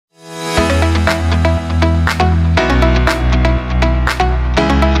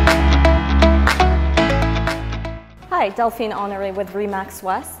Delphine Honore with Remax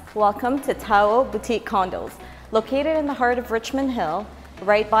West. Welcome to Tao Boutique Condos, located in the heart of Richmond Hill,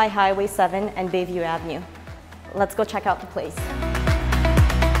 right by Highway 7 and Bayview Avenue. Let's go check out the place.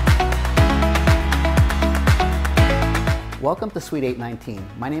 Welcome to Suite 819.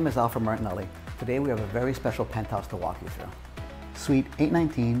 My name is Alfred Martinelli. Today we have a very special penthouse to walk you through. Suite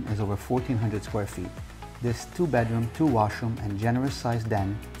 819 is over 1,400 square feet. This 2-bedroom, 2-washroom, and generous-sized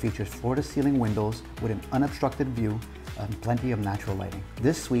den features floor-to-ceiling windows with an unobstructed view and plenty of natural lighting.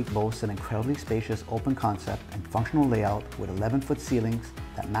 This suite boasts an incredibly spacious open concept and functional layout with 11-foot ceilings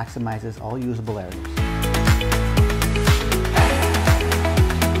that maximizes all usable areas.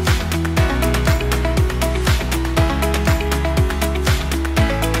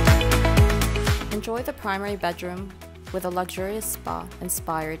 Enjoy the primary bedroom with a luxurious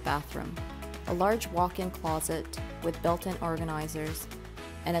spa-inspired bathroom, a large walk-in closet with built-in organizers,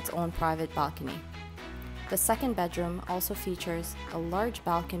 and its own private balcony. The second bedroom also features a large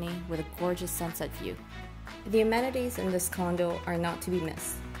balcony with a gorgeous sunset view. The amenities in this condo are not to be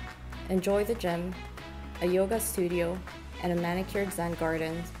missed. Enjoy the gym, a yoga studio, and a manicured Zen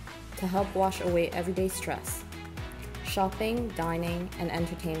garden to help wash away everyday stress. Shopping, dining, and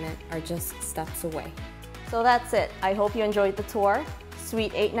entertainment are just steps away. So that's it. I hope you enjoyed the tour.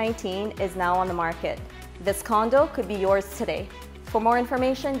 Suite 819 is now on the market. This condo could be yours today. For more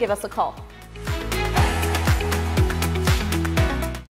information, give us a call.